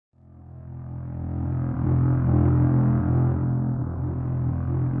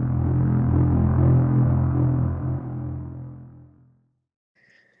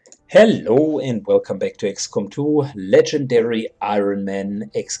Hello and welcome back to XCOM 2, Legendary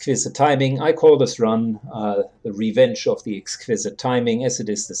Ironman Exquisite Timing. I call this run the Revenge of the Exquisite Timing, as it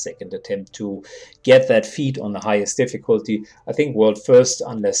is the second attempt to get that feat on the highest difficulty. I think world first,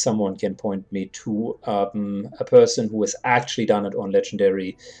 unless someone can point me to a person who has actually done it on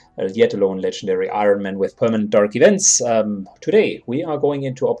Legendary, yet alone Legendary Ironman with permanent dark events. Today we are going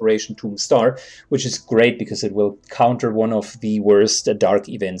into Operation Tomb Star, which is great because it will counter one of the worst dark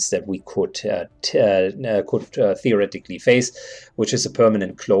events that we could theoretically face, which is a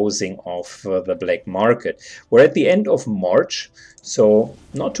permanent closing of the black market. We're at the end of March, so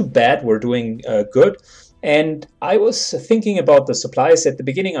not too bad. We're doing good. And I was thinking about the supplies. At the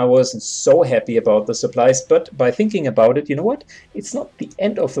beginning, I wasn't so happy about the supplies, but by thinking about it, you know what? It's not the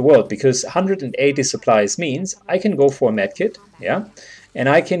end of the world, because 180 supplies means I can go for a medkit, yeah? And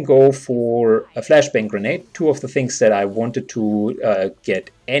I can go for a flashbang grenade, two of the things that I wanted to get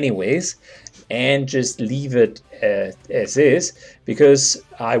anyways, and just leave it as is, because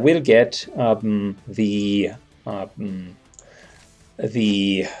I will get the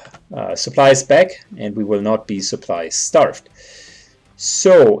supplies back, and we will not be supply starved.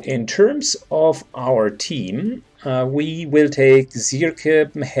 So in terms of our team, we will take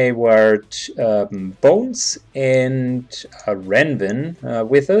Syken, Hayward, Bones, and Renvin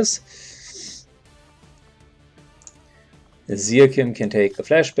with us. Syken can take the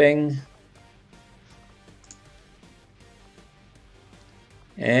flashbang,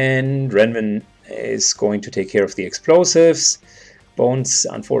 and Renvin is going to take care of the explosives. Bones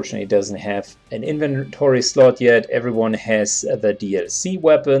unfortunately doesn't have an inventory slot yet. Everyone has the DLC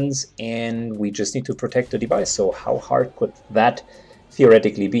weapons, and we just need to protect the device. So how hard could that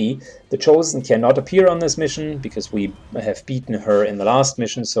theoretically be? The Chosen cannot appear on this mission because we have beaten her in the last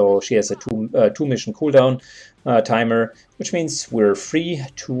mission, so she has a two mission cooldown timer, which means we're free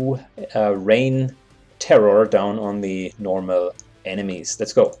to rain terror down on the normal enemies.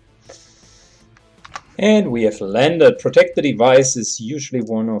 Let's go. And we have landed. Protect the device is usually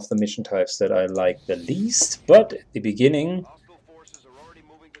one of the mission types that I like the least, but at the beginning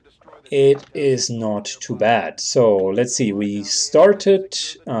it is not too bad. So let's see, we started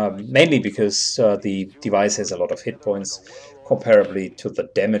mainly because the device has a lot of hit points comparably to the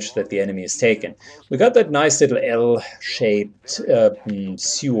damage that the enemy has taken. We got that nice little L-shaped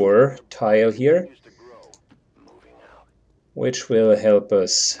sewer tile here, which will help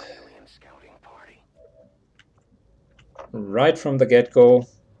us right from the get-go.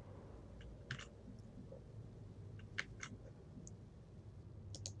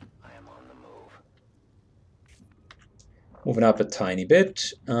 Moving up a tiny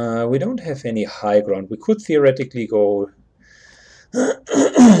bit. We don't have any high ground. We could theoretically go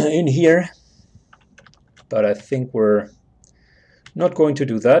in here, but I think we're not going to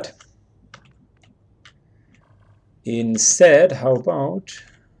do that. Instead, how about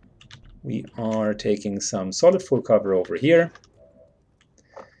we are taking some solid full cover over here.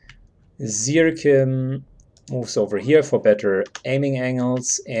 Syken moves over here for better aiming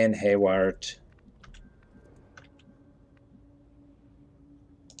angles, and Hayward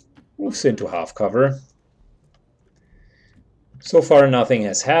moves into half cover. So far nothing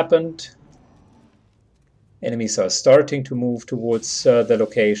has happened. Enemies are starting to move towards the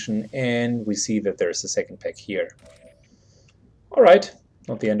location, and we see that there's a second pack here. Alright,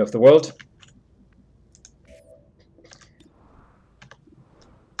 not the end of the world.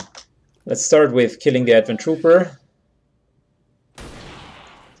 Let's start with killing the Advent Trooper.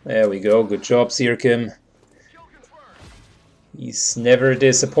 There we go, good job, Syken. He's never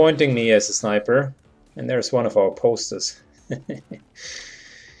disappointing me as a sniper. And there's one of our posters.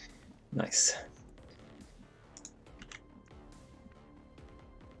 Nice.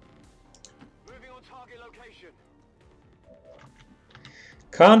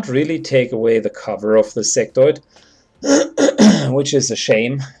 Can't really take away the cover of the sectoid, which is a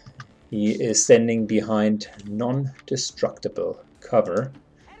shame. He is standing behind non-destructible cover.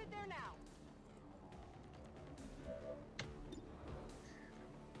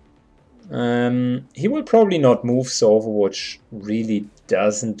 He will probably not move, so Overwatch really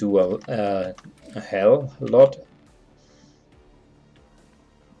doesn't do a hell lot.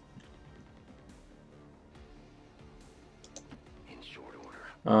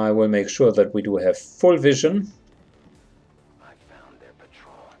 I will make sure that we do have full vision.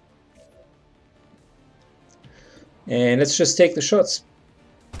 And let's just take the shots.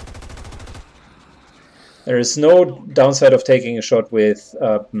 There is no downside of taking a shot with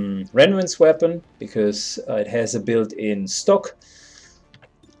Renvin's weapon, because it has a built-in stock.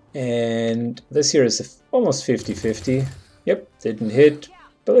 And this here is almost 50-50. Yep, didn't hit.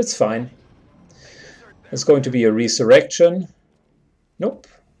 but it's fine. There's going to be a resurrection. Nope.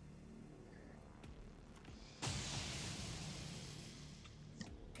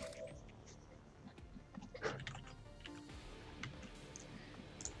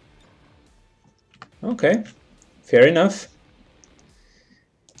 Okay, fair enough.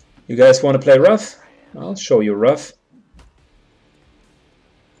 You guys want to play rough? I'll show you rough.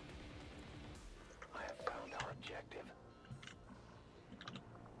 I have found our objective.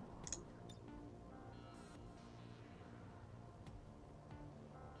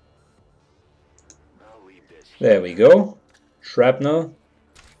 I'll leave this here. There we go. Shrapnel.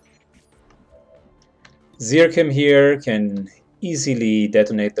 Syken here can easily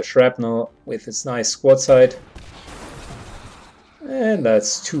detonate the shrapnel with its nice squad sight. And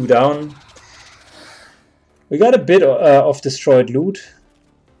that's 2 down. We got a bit of destroyed loot.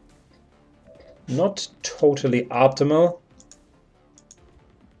 Not totally optimal.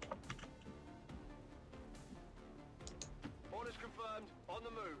 Orders confirmed. On the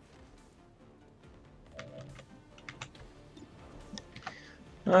move.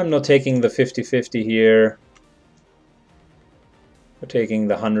 I'm not taking the 50-50 here. We're taking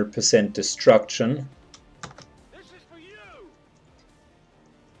the 100% destruction. This is for you.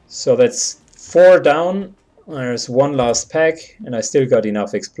 So that's 4 down. There's 1 last pack, and I still got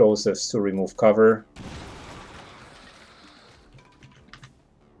enough explosives to remove cover.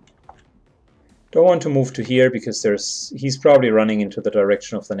 Don't want to move to here because he's probably running into the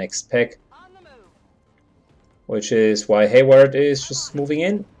direction of the next pack. On the move. Which is why Hayward is just moving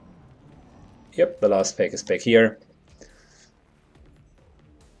in. Yep, the last pack is back here.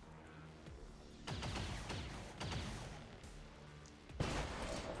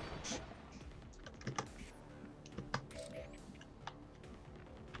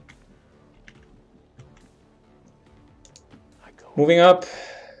 Moving up.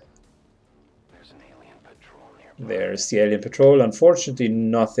 There's an alien patrol nearby. There's the alien patrol. Unfortunately,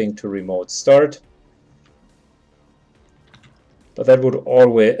 nothing to remote start. But that would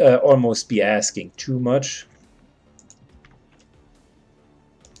almost be asking too much.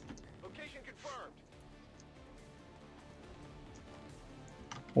 Location confirmed.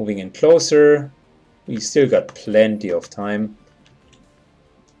 Moving in closer. We still got plenty of time.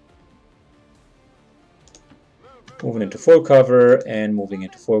 Moving into full cover and moving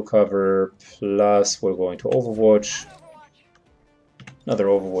into full cover. Plus, we're going to Overwatch. Another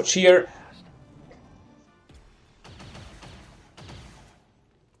Overwatch here.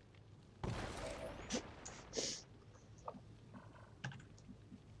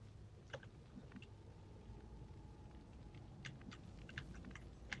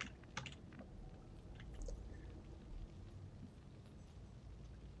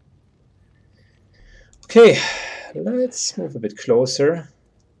 Okay, let's move a bit closer.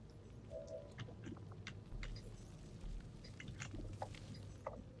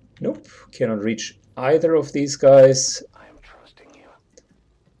 Nope, cannot reach either of these guys. I am trusting you.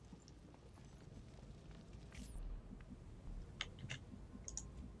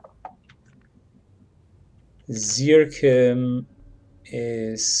 Syken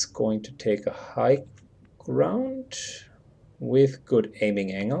is going to take a high ground with good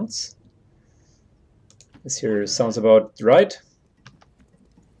aiming angles. This here sounds about right.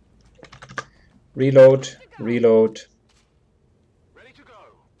 Reload, reload. Ready to go.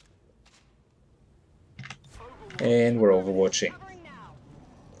 And we're overwatching.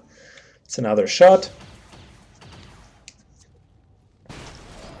 It's another shot.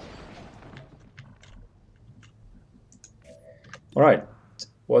 Alright,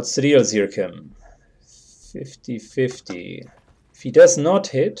 what's the deal, Syken? 50-50. If he does not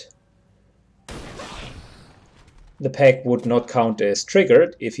hit, the pack would not count as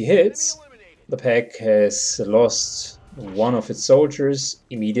triggered. If he hits, the pack has lost one of its soldiers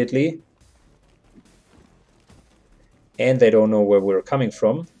immediately. And they don't know where we're coming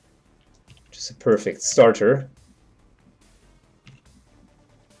from, which is a perfect starter.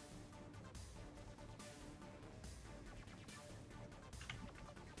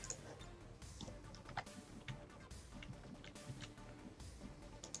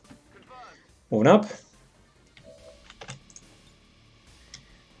 Moving up.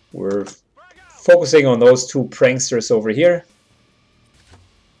 We're focusing on those two pranksters over here.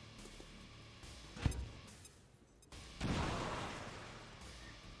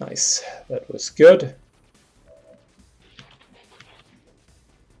 Nice, that was good.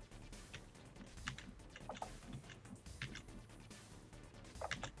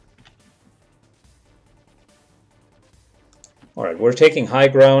 Alright, we're taking high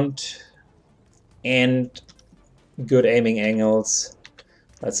ground and good aiming angles.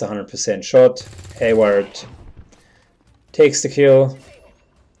 That's a 100% shot. Hayward takes the kill.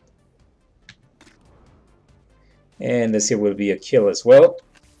 And this here will be a kill as well.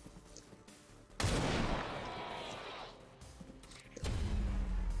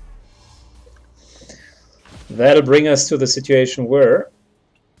 That'll bring us to the situation where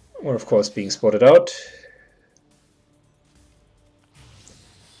we're of course being spotted out.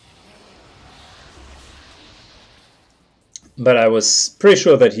 But I was pretty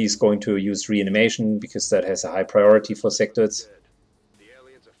sure that he's going to use reanimation because that has a high priority for sectors. The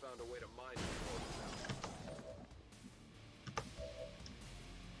aliens have found a way to mine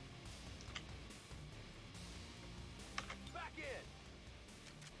back in.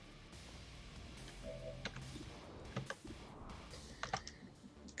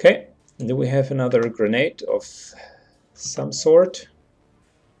 Okay, do we have another grenade of some sort?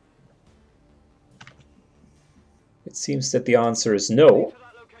 It seems that the answer is no,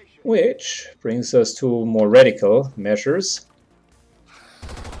 which brings us to more radical measures,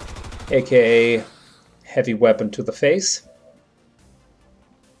 aka heavy weapon to the face.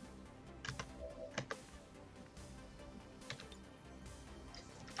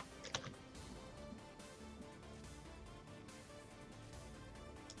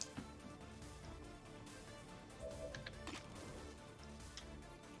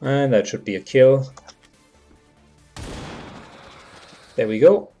 And that should be a kill. There we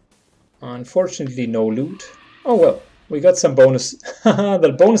go. Unfortunately, no loot. Oh well, we got some bonus.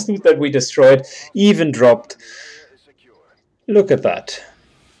 The bonus loot that we destroyed even dropped. Look at that.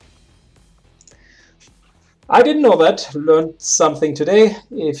 I didn't know that. Learned something today.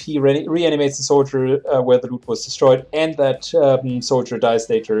 If he reanimates the soldier where the loot was destroyed and that soldier dies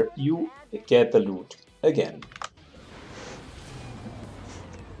later, you get the loot again.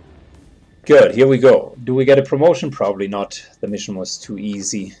 Good, here we go. Do we get a promotion? Probably not. The mission was too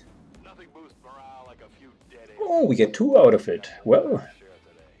easy. Oh, we get 2 out of it. Well,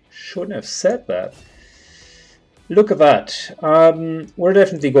 shouldn't have said that. Look at that. We're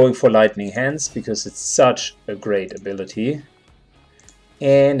definitely going for Lightning Hands because it's such a great ability.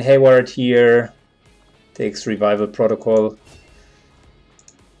 And Hayward here takes Revival Protocol.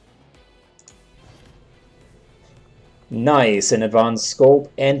 Nice, an advanced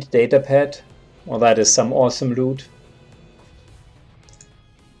scope and datapad. Well, that is some awesome loot.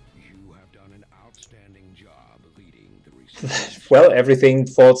 You have done an outstanding job leading the research. Well, everything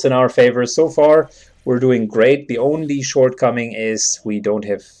falls in our favor so far. We're doing great. The only shortcoming is we don't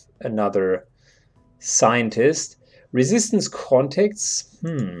have another scientist. Resistance contacts.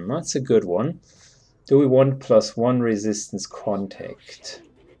 That's a good one. Do we want +1 resistance contact?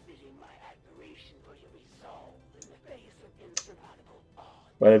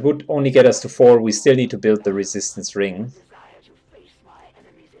 Well, it would only get us to 4. We still need to build the resistance ring.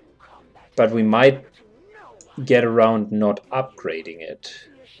 But we might get around not upgrading it,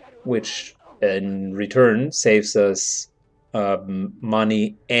 which in return saves us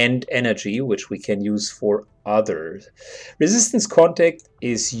money and energy, which we can use for others. Resistance contact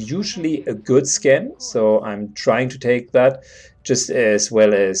is usually a good scan, so I'm trying to take that, just as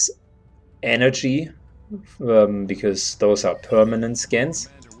well as energy. Because those are permanent scans.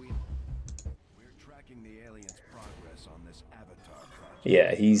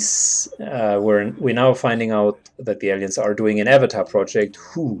 Yeah, he's. We're now finding out that the aliens are doing an Avatar project.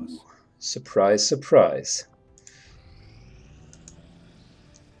 Whoo! Surprise, surprise.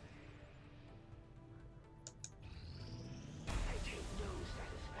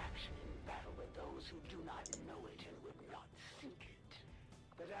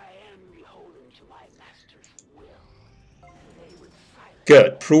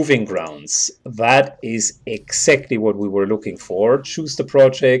 Good, proving grounds. That is exactly what we were looking for. Choose the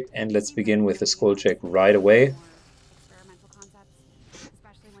project and let's begin with the skull check right away.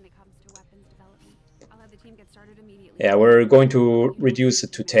 Yeah, we're going to reduce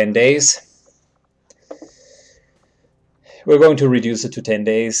it to 10 days. We're going to reduce it to 10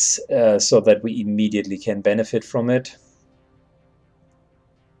 days so that we immediately can benefit from it.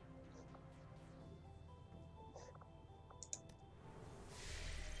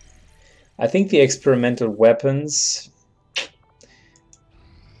 I think the experimental weapons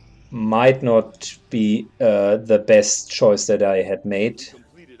might not be the best choice that I had made.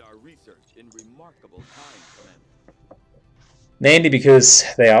 Mainly because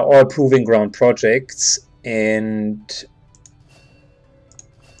they are all proving ground projects and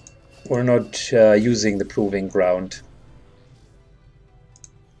we're not using the proving ground.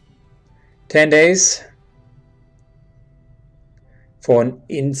 10 days. For an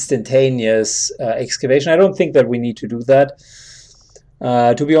instantaneous excavation. I don't think that we need to do that.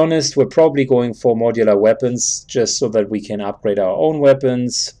 To be honest, we're probably going for modular weapons just so that we can upgrade our own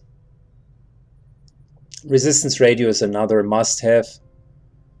weapons. Resistance radio is another must-have.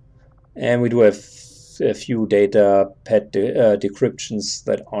 And we do have a few data pad decryptions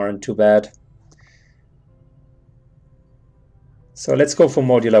that aren't too bad. So let's go for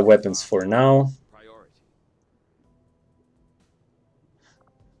modular weapons for now.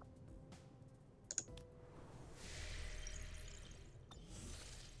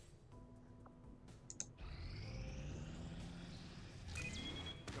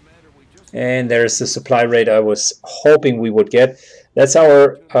 And there's the supply rate I was hoping we would get. That's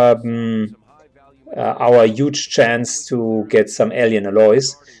our huge chance to get some alien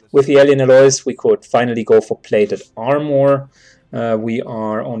alloys. With the alien alloys, we could finally go for plated armor. We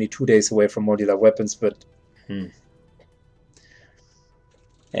are only 2 days away from modular weapons, but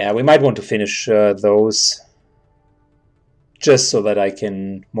yeah, we might want to finish those just so that I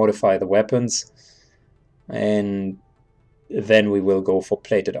can modify the weapons. And then we will go for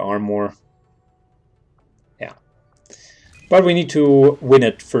plated armor. Yeah. But we need to win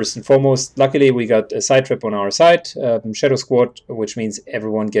it first and foremost. Luckily, we got a side trap on our side, Shadow Squad, which means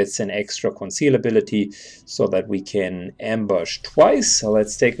everyone gets an extra conceal ability so that we can ambush twice. So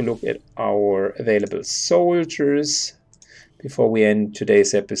let's take a look at our available soldiers before we end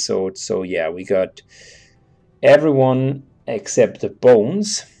today's episode. So yeah, we got everyone except the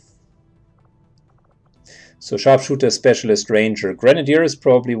Bones. So Sharpshooter, Specialist, Ranger, Grenadier is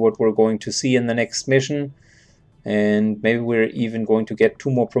probably what we're going to see in the next mission. And maybe we're even going to get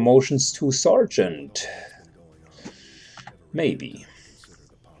 2 more promotions to Sergeant. Maybe.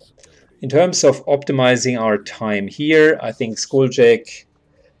 In terms of optimizing our time here, I think Skulljack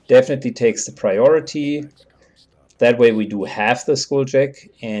definitely takes the priority. That way we do have the Skulljack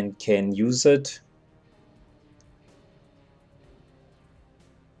and can use it.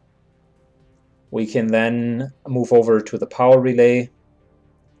 We can then move over to the power relay.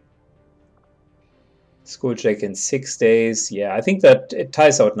 Skulljack in 6 days. Yeah, I think that it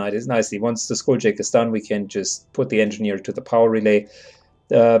ties out nicely. Once the Skulljack is done, we can just put the engineer to the power relay.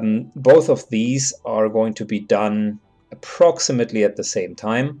 Both of these are going to be done approximately at the same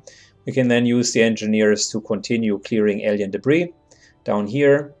time. We can then use the engineers to continue clearing alien debris. Down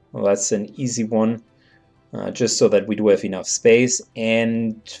here, well, that's an easy one. Just so that we do have enough space,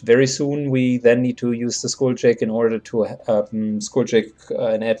 and very soon we then need to use the Skulljack in order to Skulljack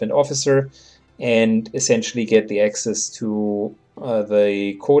an advent officer and essentially get the access to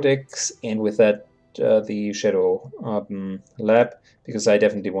the codex, and with that the Shadow lab, because I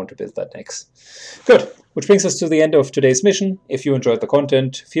definitely want to build that next. Good, which brings us to the end of today's mission. If you enjoyed the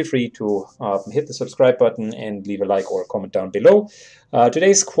content, feel free to hit the subscribe button and leave a like or a comment down below.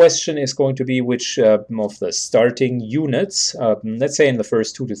 Today's question is going to be which of the starting units, let's say in the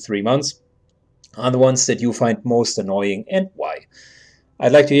first 2 to 3 months, are the ones that you find most annoying and why.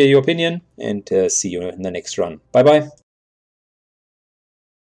 I'd like to hear your opinion, and see you in the next run. Bye bye.